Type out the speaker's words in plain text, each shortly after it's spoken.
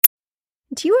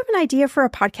Do you have an idea for a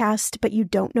podcast, but you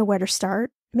don't know where to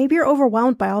start? Maybe you're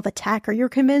overwhelmed by all the tech, or you're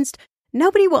convinced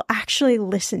nobody will actually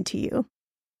listen to you.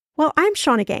 Well, I'm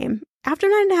Shauna Game. After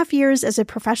 9.5 years as a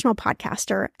professional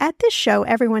podcaster, at this show,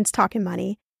 everyone's talking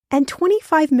money, and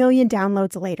 25 million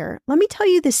downloads later, let me tell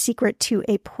you the secret to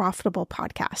a profitable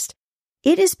podcast.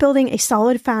 It is building a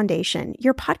solid foundation,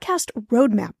 your podcast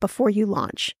roadmap before you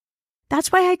launch. That's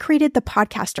why I created the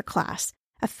Podcaster Class,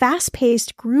 a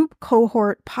fast-paced group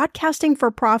cohort podcasting for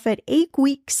profit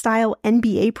 8-week style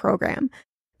MBA program.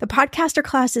 The Podcaster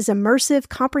Class is immersive,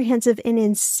 comprehensive, and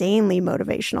insanely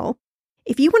motivational.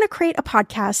 If you want to create a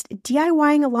podcast,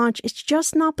 DIYing a launch is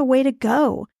just not the way to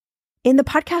go. In the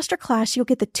Podcaster Class, you'll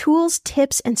get the tools,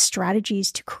 tips, and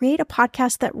strategies to create a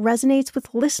podcast that resonates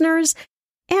with listeners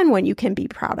and one you can be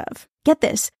proud of. Get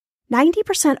this,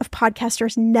 90% of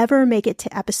podcasters never make it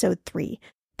to episode 3.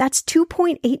 That's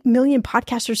 2.8 million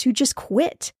podcasters who just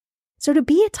quit. So to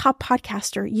be a top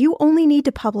podcaster, you only need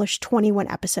to publish 21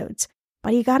 episodes,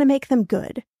 but you got to make them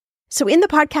good. So in the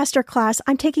Podcaster Class,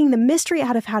 I'm taking the mystery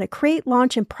out of how to create,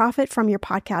 launch, and profit from your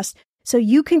podcast so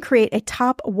you can create a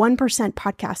top 1%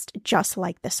 podcast just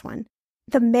like this one.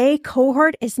 The May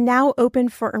cohort is now open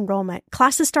for enrollment.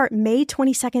 Classes start May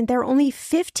 22nd. There are only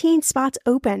 15 spots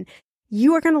open.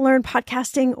 You are going to learn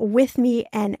podcasting with me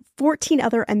and 14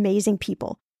 other amazing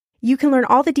people. You can learn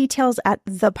all the details at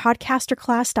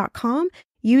thepodcasterclass.com.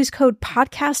 Use code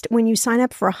PODCAST when you sign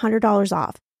up for $100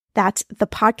 off. That's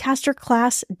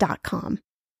thepodcasterclass.com.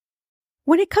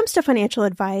 When it comes to financial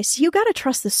advice, you got to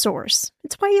trust the source.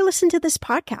 It's why you listen to this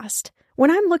podcast.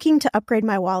 When I'm looking to upgrade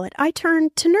my wallet, I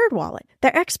turn to NerdWallet.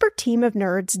 Their expert team of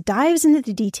nerds dives into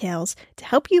the details to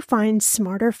help you find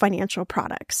smarter financial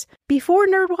products. Before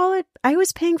NerdWallet, I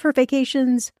was paying for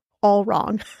vacations all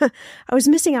wrong. I was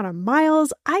missing out on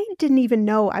miles I didn't even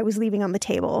know I was leaving on the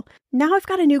table. Now I've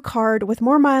got a new card with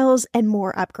more miles and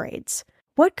more upgrades.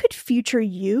 What could future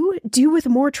you do with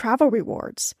more travel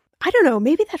rewards? I don't know,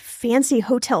 maybe that fancy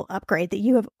hotel upgrade that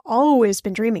you have always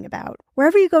been dreaming about.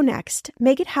 Wherever you go next,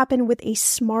 make it happen with a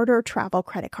smarter travel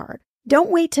credit card. Don't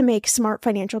wait to make smart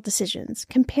financial decisions.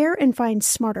 Compare and find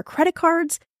smarter credit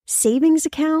cards, savings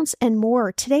accounts, and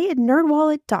more today at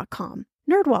nerdwallet.com.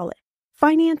 NerdWallet.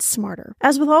 Finance smarter.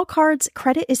 As with all cards,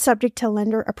 credit is subject to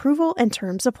lender approval and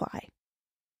terms apply.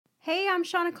 Hey, I'm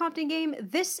Shauna Compton Game.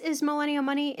 This is Millennial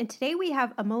Money, and today we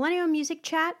have a Millennial music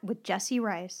chat with Jesse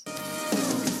Rice.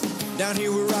 Down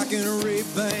here we're rocking a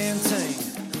Ray-Ban tank,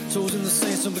 toes in the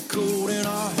sand, something cold in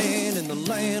our hand, in the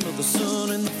land of the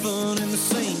sun and the fun and the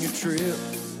senior trip.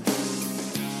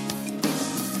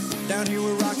 Down here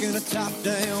we're rocking a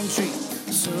top-down Jeep,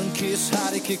 sun-kissed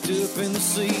hottie kicked up in the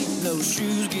seat, no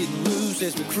shoes getting loose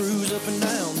as we cruise up and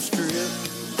down the strip.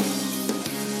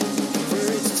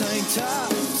 Where it's tank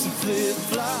tops and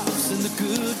flip-flops and the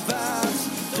good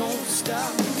vibes, don't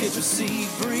stop, catch a sea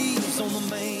breeze on the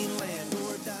mainland.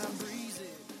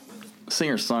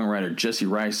 Singer-songwriter Jesse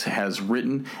Rice has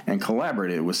written and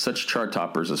collaborated with such chart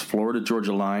toppers as Florida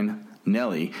Georgia Line,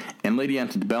 Nelly, and Lady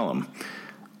Antebellum.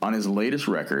 On his latest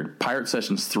record, Pirate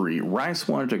Sessions 3, Rice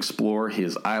wanted to explore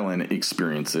his island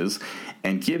experiences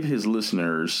and give his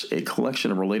listeners a collection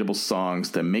of relatable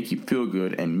songs that make you feel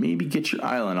good and maybe get your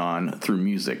island on through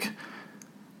music.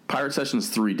 Pirate Sessions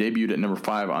 3 debuted at number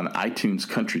 5 on the iTunes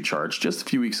country charts just a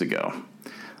few weeks ago.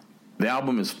 The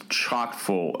album is chock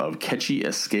full of catchy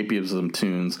escapism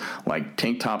tunes like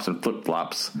Tank Tops and Flip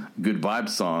Flops, good vibe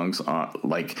songs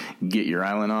like Get Your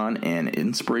Island On, and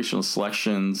inspirational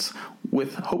selections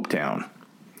with Hopetown.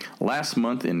 Last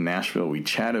month in Nashville, we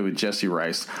chatted with Jesse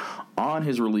Rice on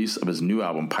his release of his new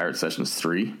album, Pirate Sessions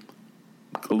 3,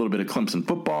 a little bit of Clemson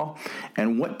football,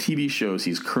 and what TV shows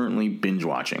he's currently binge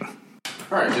watching.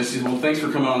 All right, Jesse, well, thanks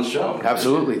for coming on the show.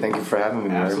 Absolutely. Thank you for having me.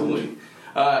 Absolutely.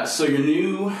 So your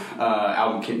new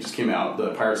album just came out,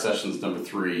 the Pirate Sessions number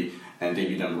 3, and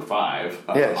debuted number 5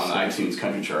 yes. on the iTunes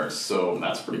country charts. So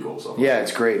that's pretty cool. So yeah,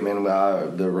 it's great, man.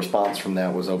 The response from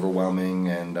that was overwhelming,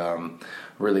 and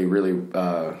really,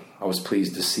 I was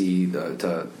pleased to see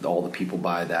all the people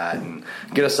buy that and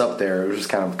get us up there. It was just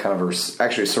kind of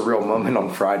actually a surreal moment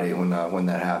on Friday when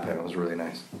that happened. It was really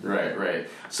nice. Right.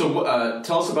 So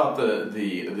tell us about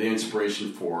the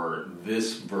inspiration for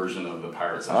this version of the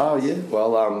Pirate Sessions. Oh yeah,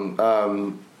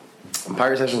 well,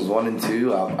 Pirate Sessions 1 and 2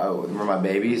 were my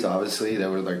babies. Obviously, they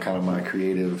were kind of my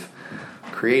creative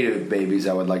babies,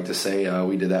 I would like to say.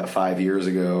 We did that 5 years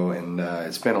ago, and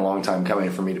it's been a long time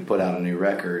coming for me to put out a new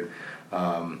record.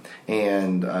 The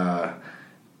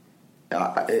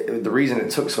reason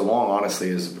it took so long, honestly,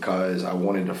 is because I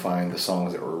wanted to find the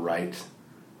songs that were right,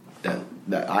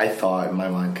 that I thought in my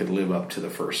mind could live up to the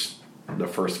first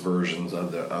versions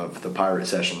of the Pirate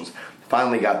Sessions.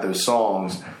 finally got those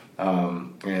songs,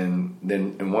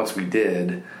 and once we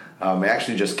did, it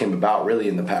actually just came about really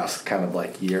in the past kind of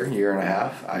like year and a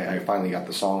half. I finally got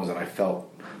the songs that I felt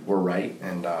were right,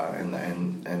 and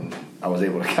I was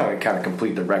able to kind of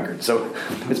complete the record. So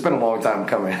it's been a long time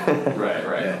coming.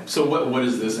 Right. Yeah. So what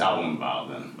is this album about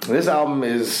then? This album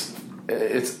is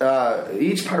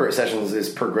each Pirate Sessions is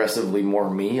progressively more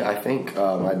me. I think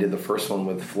I did the first one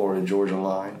with Florida Georgia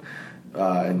Line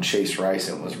and Chase Rice,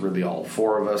 and it was really all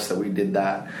four of us that we did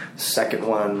that. Second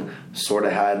one sort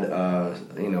of had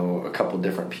a couple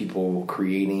different people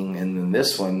creating, and then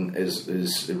this one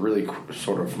is really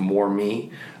sort of more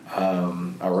me.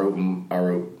 I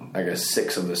wrote I guess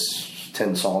 6 of the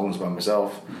 10 songs by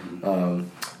myself,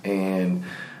 and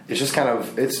it's just kind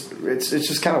of it's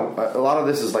just kind of a lot of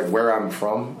this is like where I'm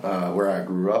from, where I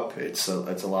grew up. It's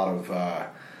a lot of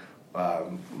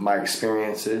my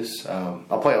experiences.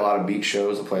 I play a lot of beach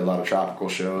shows. I play a lot of tropical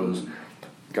shows,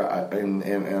 and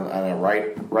I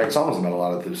write songs about a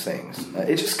lot of those things.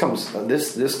 It just comes.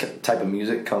 This type of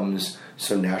music comes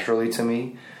so naturally to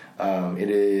me. It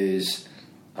is,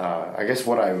 I guess,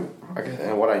 what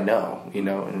I know,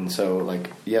 and so like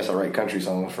yes, I write country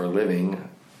songs for a living.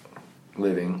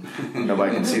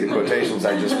 Nobody can see the quotations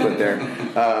I just put there,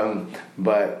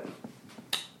 but.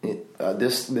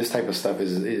 This type of stuff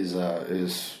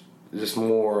is just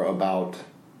more about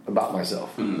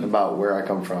myself, about where I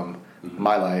come from,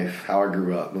 my life, how I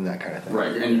grew up, and that kind of thing.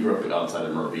 Right, and you grew up outside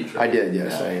of Myrtle Beach, right? I did,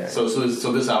 yes. Yeah. Yeah. So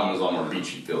this album is a lot more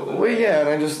beachy feel. Well, yeah,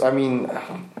 and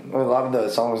a lot of the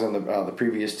songs in the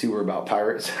previous 2 were about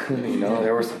pirates.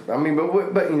 There was,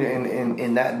 but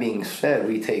in that being said,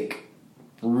 we take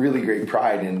really great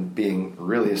pride in being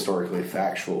really historically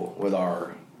factual with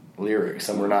our lyrics,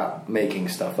 and we're not making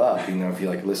stuff up. If you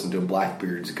like listen to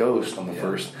Blackbeard's Ghost on the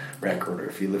first record, or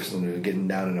if you listen to Getting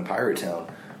Down in a Pirate Town,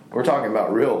 we're talking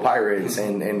about real pirates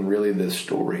and really the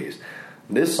stories.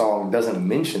 This song doesn't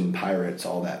mention pirates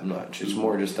all that much. It's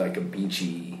more just like a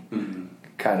beachy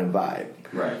kind of vibe.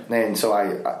 Right. And so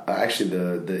I actually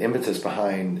the impetus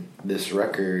behind this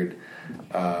record,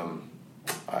 I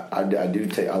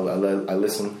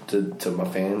listen to my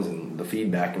fans and the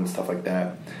feedback and stuff like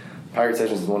that. Pirate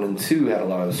Sessions 1 and 2 had a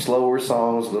lot of slower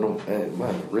songs,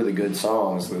 really good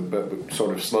songs, but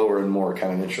sort of slower and more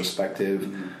kind of introspective.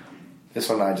 This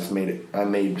one I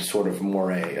made sort of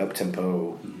more a up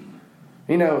tempo,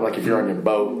 like if you're on your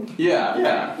boat, kind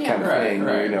of thing.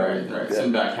 Right.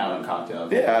 Sitting back having a cocktail.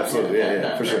 Yeah, absolutely.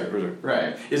 Yeah, for sure.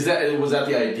 Right. Was that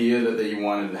the idea that you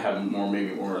wanted to have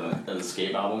maybe more an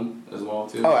escape album as well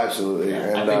too? Oh, absolutely.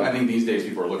 Yeah. And, I think these days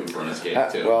people are looking for an escape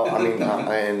too. Well,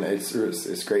 and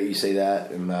it's great you say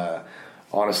that. And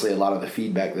honestly, a lot of the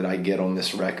feedback that I get on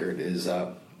this record is,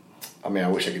 I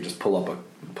wish I could just pull up,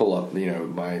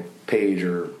 my page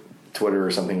or Twitter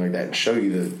or something like that and show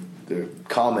you the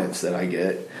comments that I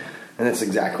get, and it's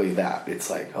exactly that. It's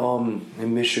like, oh, I'm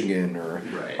in Michigan, or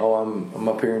oh, I'm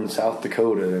up here in South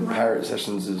Dakota, and Pirate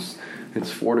Sessions it's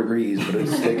 4 degrees, but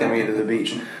it's taking me to the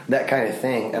beach, that kind of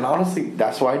thing. And honestly,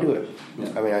 that's why I do it.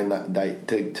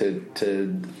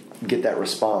 To get that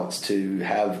response, to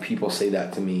have people say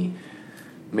that to me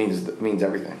means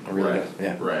everything. It really does.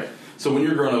 Yeah. Right. So when you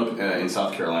were growing up in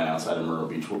South Carolina, outside of Myrtle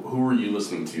Beach, who were you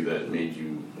listening to that made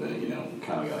you,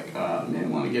 kind of like, man, I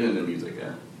want to get into music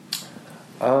there?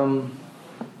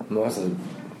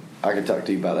 I could talk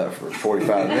to you about that for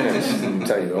 45 minutes and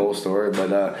tell you the whole story.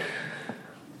 But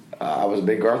I was a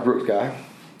big Garth Brooks guy.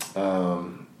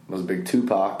 Was a big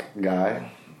Tupac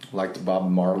guy. Liked Bob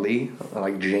Marley. I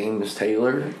liked James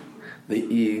Taylor, the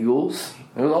Eagles.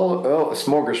 It was all a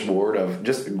smorgasbord of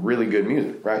just really good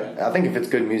music, right? Yeah. I think if it's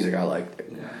good music, I liked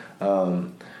it. Yeah.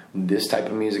 This type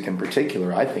of music in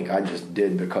particular, I think I just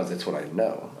did because it's what I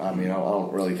know. I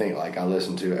don't really think like I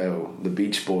listened to the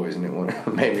Beach Boys and it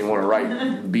made me want to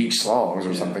write beach songs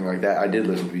or something like that. I did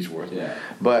listen to Beach Boys,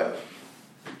 but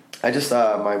I just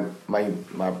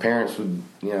my parents would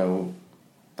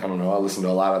I don't know. I listened to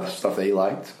a lot of stuff they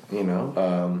liked,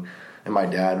 and my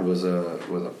dad was a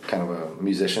kind of a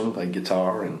musician, played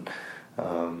guitar, and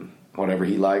whatever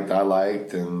he liked, I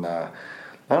liked, and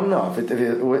I don't know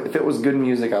if it was good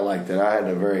music, I liked it. I had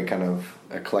a very kind of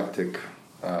eclectic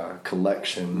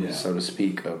collection, so to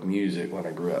speak, of music when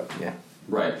I grew up. Yeah.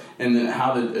 Right. And then,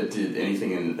 how did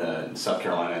anything in South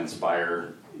Carolina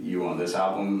inspire you on this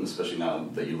album, especially now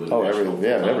that you live in Nashville?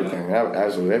 Everything,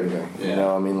 absolutely everything.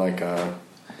 Yeah.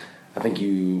 I think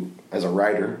you, as a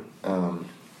writer,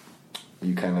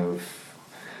 you kind of,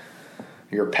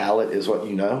 your palette is what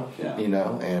you know,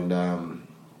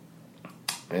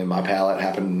 and my palette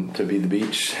happened to be the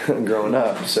beach growing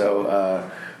up. So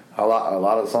A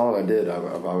lot of the songs I did.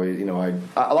 I've always, a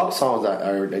lot of songs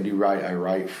I do write. I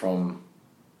write from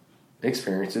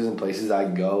experiences and places I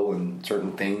go, and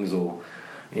certain things will,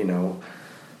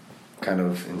 kind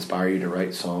of inspire you to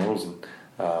write songs.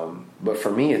 But for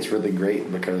me, it's really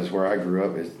great because where I grew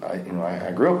up is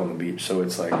I grew up on the beach, so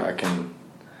it's like I can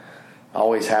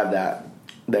always have that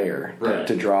there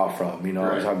to draw from. I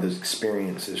always have those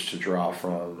experiences to draw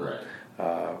from.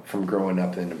 From growing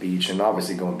up in the beach, and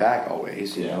obviously going back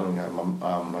always.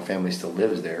 My family still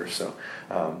lives there, so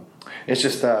it's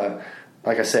just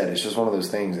like I said, it's just one of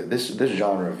those things that this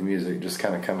genre of music just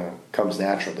kind of comes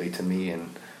naturally to me,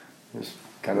 and it's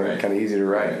kind of easy to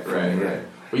write. Right.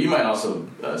 Well, you might also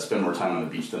spend more time on the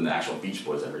beach than the actual Beach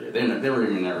Boys ever did. They were never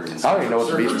even. I don't even know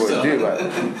what the Beach Boys do, but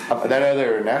I know they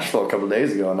were in Nashville a couple of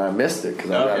days ago, and I missed it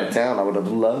because I was out of town. I would have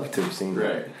loved to have seen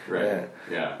it. Right.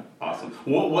 Yeah. Awesome.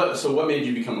 What made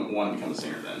you become a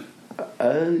singer then?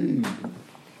 I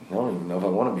don't even know if I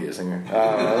want to be a singer.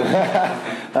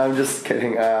 I'm just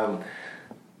kidding.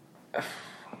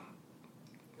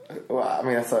 Well, I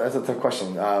mean, that's a tough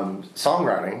question.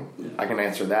 Songwriting, I can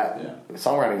answer that. Yeah.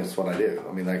 Songwriting is what I do.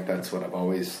 I mean, that's what I've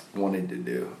always wanted to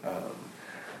do.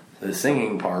 The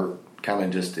singing part kind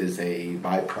of just is a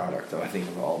byproduct, I think,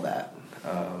 of all that.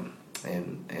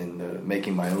 And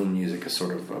making my own music is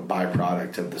sort of a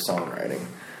byproduct of the songwriting,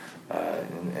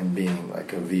 and being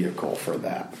like a vehicle for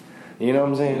that. You know what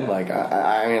I'm saying? Yeah. Like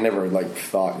I never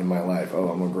thought in my life, I'm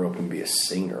gonna grow up and be a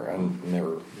singer. I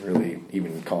never really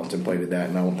even contemplated that,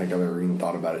 and I don't think I've ever even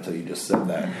thought about it till you just said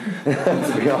that.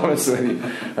 To be honest with you,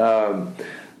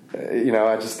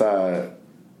 I just I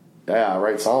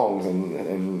write songs,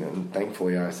 and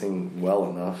thankfully I sing well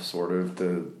enough, sort of,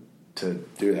 to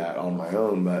do that on my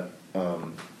own. But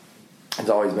it's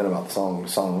always been about the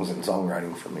songs and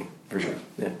songwriting for me, for sure.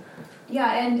 Yeah.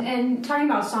 Yeah, and talking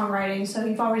about songwriting, so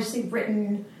you've obviously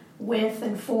written with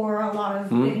and for a lot of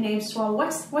big names as well.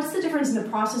 What's the difference in the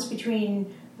process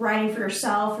between writing for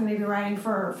yourself and maybe writing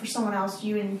for someone else? Do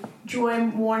you enjoy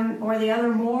one or the other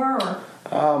more? Or?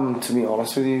 To be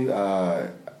honest with you,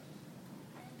 that's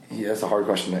a hard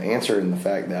question to answer, in the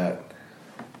fact that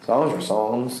songs are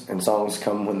songs, and songs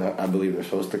come when I believe they're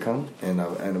supposed to come. And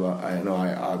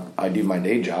I do my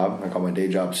day job. I call my day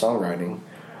job songwriting.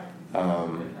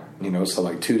 So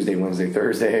like Tuesday, Wednesday,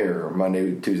 Thursday, or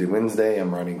Monday, Tuesday, Wednesday,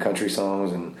 I'm writing country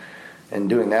songs and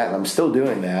doing that, and I'm still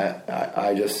doing that.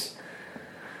 I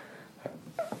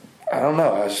don't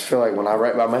know. I just feel like when I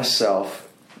write by myself,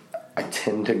 I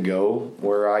tend to go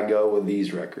where I go with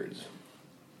these records.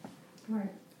 Right.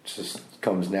 It just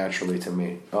comes naturally to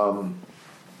me.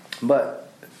 But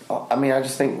I mean, I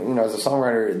just think, as a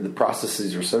songwriter, the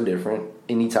processes are so different.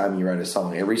 Anytime you write a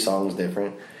song, every song is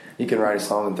different. You can write a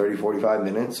song in 30, 45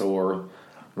 minutes, or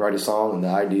write a song and the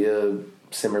idea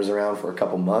simmers around for a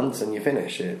couple months and you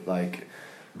finish it. Like,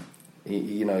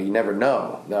 you never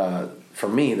know. For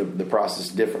me, the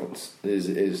process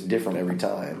is different every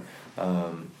time.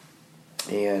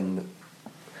 And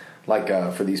like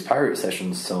for these Pirate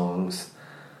Sessions songs,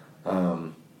 I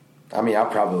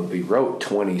probably wrote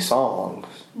 20 songs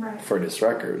for this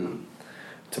record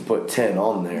to put 10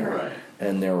 on there. Right.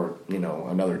 And there were,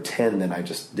 another 10 that I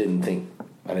just didn't think,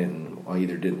 I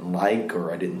either didn't like,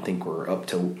 or I didn't think were up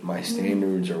to my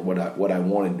standards, or what I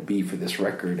wanted to be for this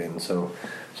record. And so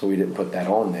we didn't put that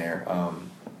on there.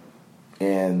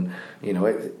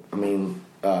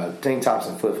 Tank Tops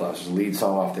and Flip Flops is the lead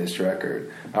song off this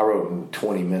record. I wrote in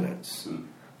 20 minutes,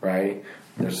 right?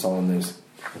 There's a song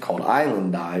called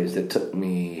Island Dives that took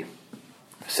me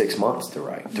 6 months to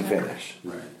write, to finish.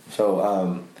 Right.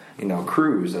 So,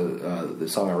 Cruise, the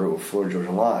song I wrote with Florida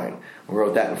Georgia Line, we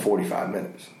wrote that in 45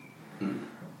 minutes.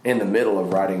 In the middle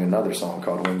of writing another song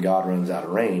called When God Runs Out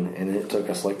of Rain, and it took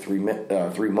us like 3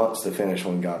 months to finish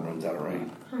When God Runs Out of Rain.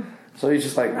 So it's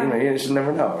just like, you just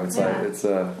never know. It's like,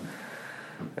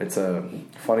 it's a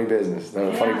funny business,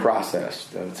 a funny process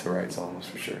to write songs,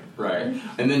 for sure. Right.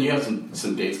 And then you have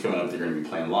some dates coming up that you're going to be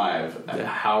playing live. Yeah.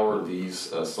 How are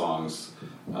these songs?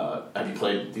 Have you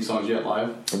played these songs yet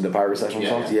live? The Pirate Session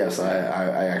songs? Yeah. Yes,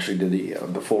 I actually did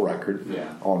the full record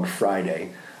on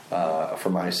Friday for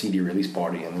my CD release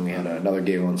party, and then we had another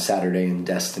gig on Saturday in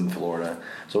Destin, Florida.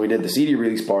 So we did the CD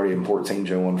release party in Port St.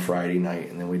 Joe on Friday night,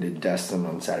 and then we did Destin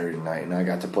on Saturday night, and I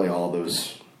got to play all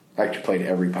those. I actually played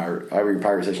every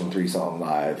Pirate Session 3 song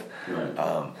live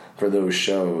for those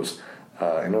shows.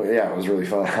 And it was really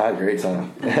fun. I had a great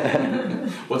time.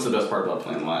 What's the best part about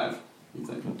playing live, you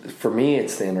think? For me,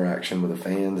 it's the interaction with the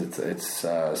fans. It's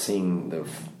seeing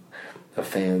the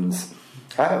fans.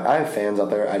 I have fans out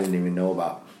there I didn't even know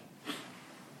about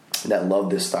that love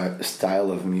this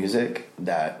style of music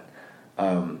that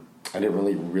I didn't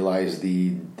really realize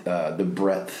the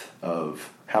breadth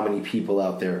of how many people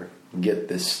out there get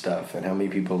this stuff and how many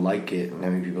people like it and how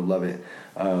many people love it.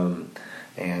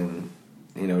 And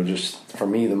you know, just for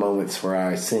me, the moments where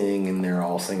I sing and they're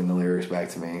all singing the lyrics back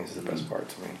to me is the best part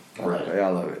to me. I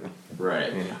love it.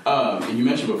 Right. Yeah. You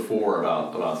mentioned before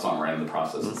about songwriting, the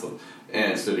process and stuff.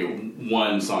 And so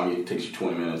one song, it takes you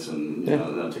 20 minutes and you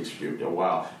know, then it takes you a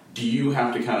while. Do you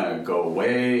have to kind of go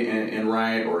away and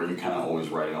write, or are you kind of always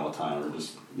writing all the time, or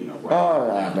just, you know, writing? Oh,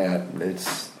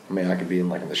 man, I could be in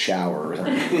the shower or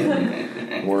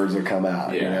something. Words would come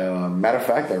out, you know. Matter of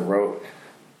fact, I wrote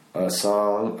a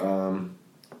song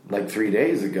 3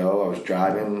 days ago. I was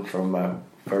driving from my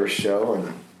first show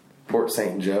in Port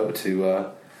St. Joe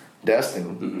to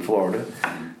Destin, Florida,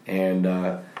 and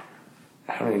I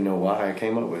don't even know why I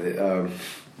came up with it,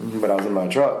 but I was in my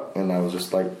truck and I was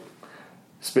just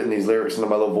spitting these lyrics into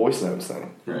my little voice notes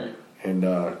thing, right? And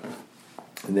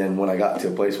then when I got to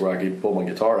a place where I could pull my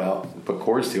guitar out and put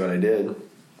chords to it, I did,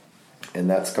 and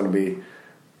that's going to be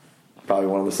probably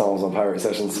one of the songs on Pirate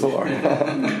Sessions 4. Are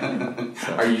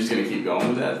you just going to keep going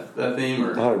with that theme,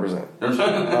 or 100%?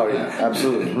 Oh yeah,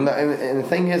 absolutely. And the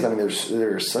thing is, I mean,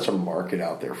 there's such a market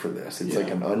out there for this. It's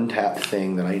like an untapped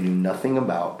thing that I knew nothing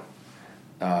about.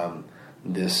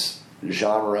 This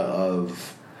genre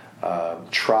of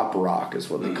trop rock is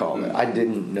what they call it. I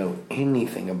didn't know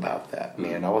anything about that,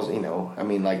 man. I was,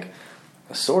 I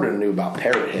sort of knew about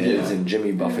Parrot Heads and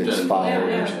Jimmy Buffett's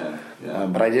followers.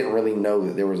 But I didn't really know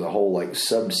that there was a whole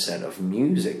subset of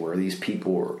music where these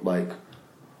people were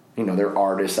they're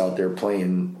artists out there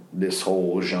playing this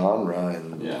whole genre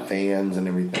and fans and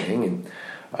everything. And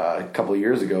a couple of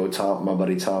years ago, my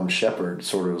buddy Tom Shepard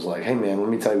sort of was like, "Hey man, let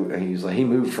me tell you." He's like, he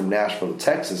moved from Nashville to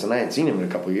Texas, and I hadn't seen him in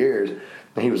a couple of years.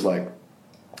 And he was like,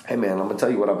 "Hey man, I'm gonna tell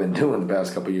you what I've been doing the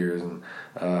past couple of years, and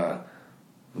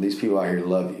these people out here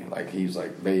love you." He's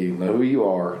like, they know who you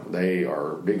are. They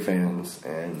are big fans,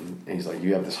 and he's like,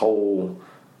 you have this whole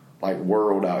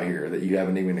world out here that you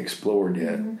haven't even explored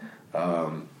yet.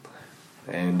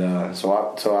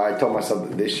 So I told myself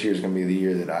that this year is going to be the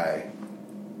year that I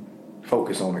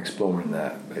focus on exploring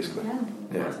that, basically. Yeah.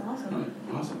 That's awesome.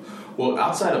 Awesome. Well,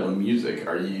 outside of the music,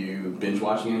 are you binge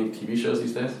watching any TV shows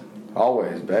these days?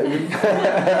 Always, baby. What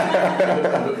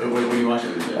are you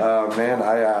watching these days? Man,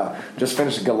 I just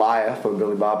finished Goliath with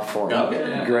Billy Bob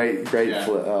Thornton.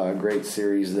 Great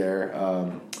series there.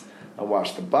 I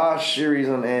watched the Bosch series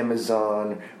on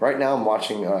Amazon. Right now I'm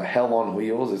watching Hell on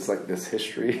Wheels. It's this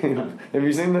history. Have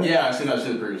you seen that? Yeah, I've seen that. I've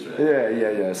seen the previous.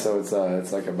 Yeah. So it's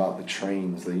about the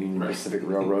trains, the Union Pacific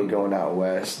Railroad going out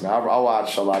west. Now I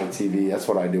watch a lot of TV. That's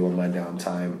what I do on my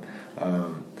downtime.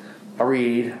 I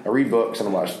read books,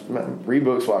 and read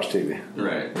books, watch TV.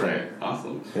 Right.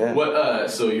 Awesome. Yeah. What?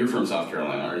 So you're from South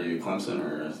Carolina. Are you Clemson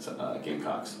or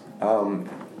Gamecocks?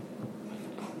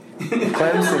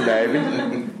 Clemson, baby.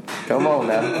 Come on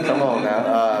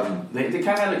now. They kind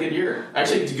of had a good year.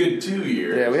 Actually, it's a good 2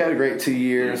 years. Yeah, we had a great 2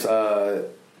 years.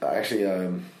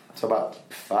 So about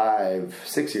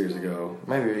 5-6 years ago,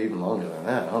 maybe even longer than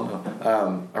that, I don't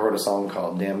know. I wrote a song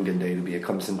called "Damn Good Day to Be a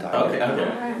Clemson Tiger."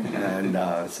 Okay. And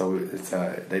so it's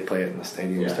they play it in the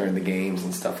stadiums during the games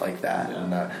and stuff like that.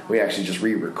 And we actually just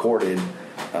re-recorded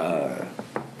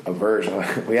a version.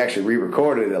 We actually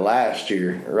re-recorded it last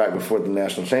year, right before the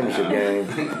national championship game.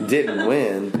 Didn't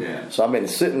win, so I've been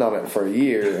sitting on it for a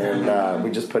year, and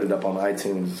we just put it up on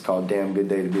iTunes. It's called "Damn Good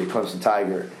Day to Be a Clemson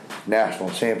Tiger,"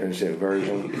 national championship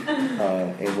version,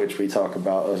 in which we talk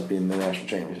about us being the national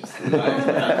champions.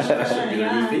 That should be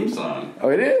their new theme song. Oh,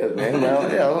 it is, man. Well,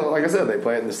 yeah, like I said, they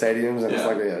play it in the stadiums, and it's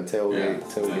like a tailgate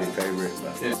favorite.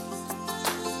 But.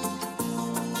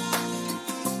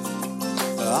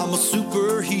 I'm a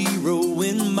superhero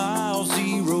when mile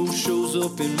zero shows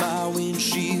up in my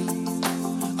windshield.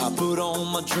 I put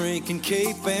on my drinking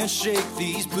cape and shake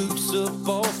these boots up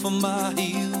off of my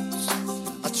heels.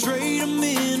 I trade them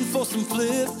in for some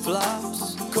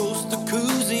flip-flops, coast to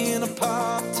koozie and a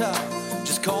pop-top.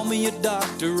 Just call me a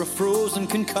doctor, a frozen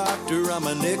concoctor. I'm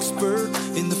an expert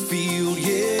in the field.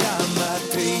 Yeah, I might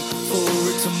pay for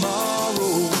it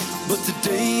tomorrow, but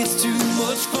today it's too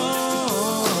much fun.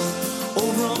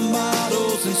 Overrun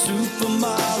models and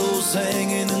supermodels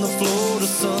hanging in the Florida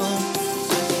sun.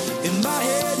 In my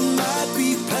head it might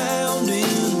be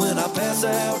pounding when I pass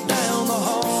out down the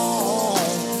hall,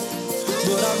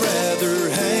 but I'd rather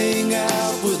hang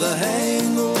out with a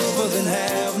hangover than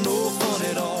have no fun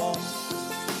at all.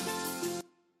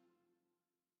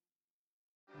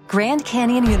 Grand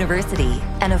Canyon University,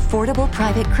 an affordable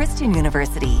private Christian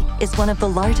university, is one of the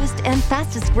largest and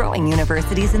fastest growing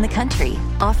universities in the country,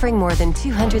 offering more than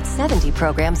 270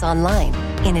 programs online.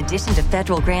 In addition to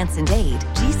federal grants and aid,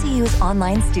 GCU's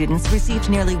online students received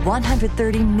nearly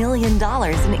 $130 million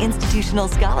in institutional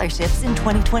scholarships in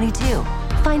 2022.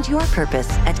 Find your purpose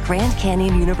at Grand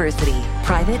Canyon University.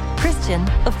 Private, Christian,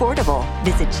 affordable.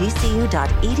 Visit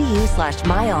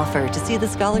gcu.edu/myoffer to see the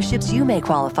scholarships you may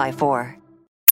qualify for.